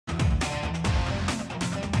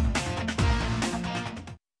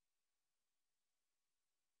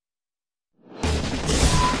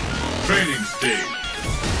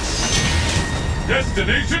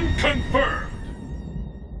Destination confirmed!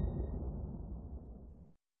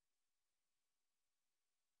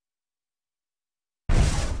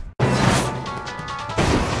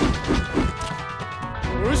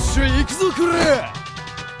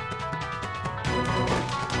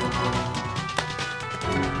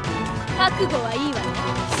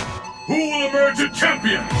 Who will emerge a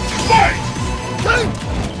champion? Fight!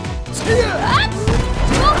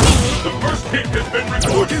 The first hit has been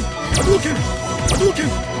recorded!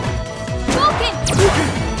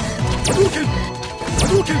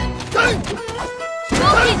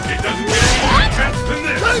 It doesn't get any more intense than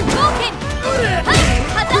this!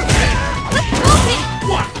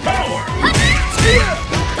 What power!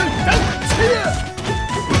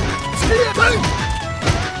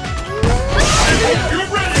 You're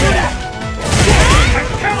ready! A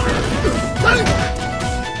counter!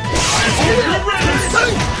 You're ready!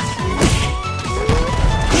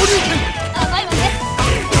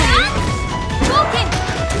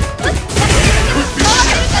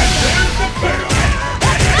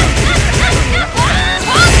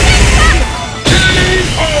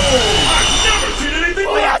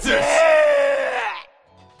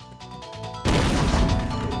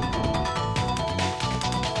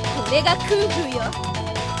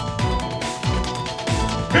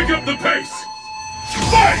 Pick up the pace!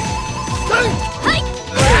 Fight!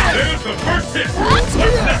 There's the first hit! What's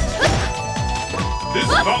next? This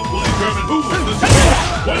bout will determine who wins the series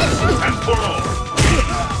once and for all!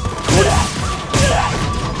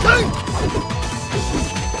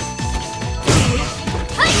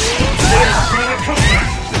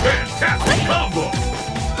 Fantastic combo!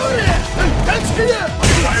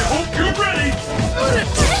 I hope you're ready!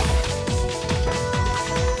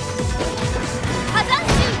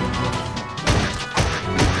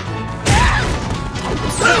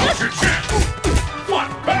 Now's your chance! What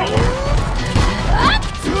power!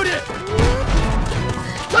 Shoot it!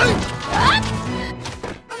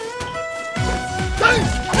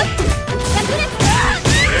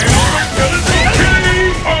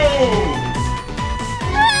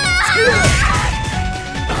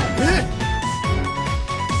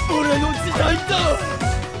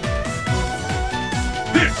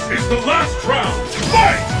 This is the last round!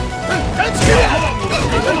 Fight!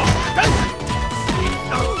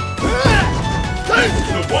 This is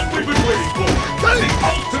the one we've been waiting for! The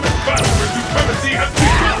ultimate battle for supremacy has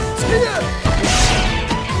begun!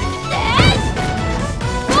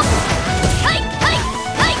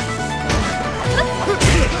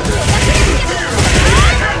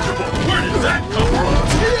 Where did that come from?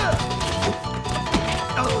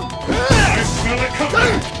 I smell it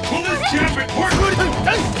coming! Will this gambit work?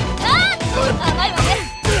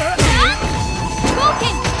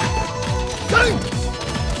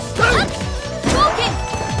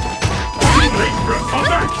 Too late for a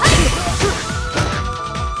comeback!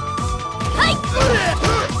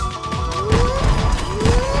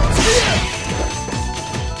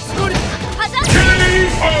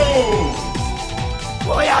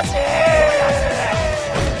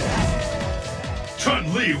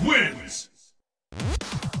 Chun-Li wins!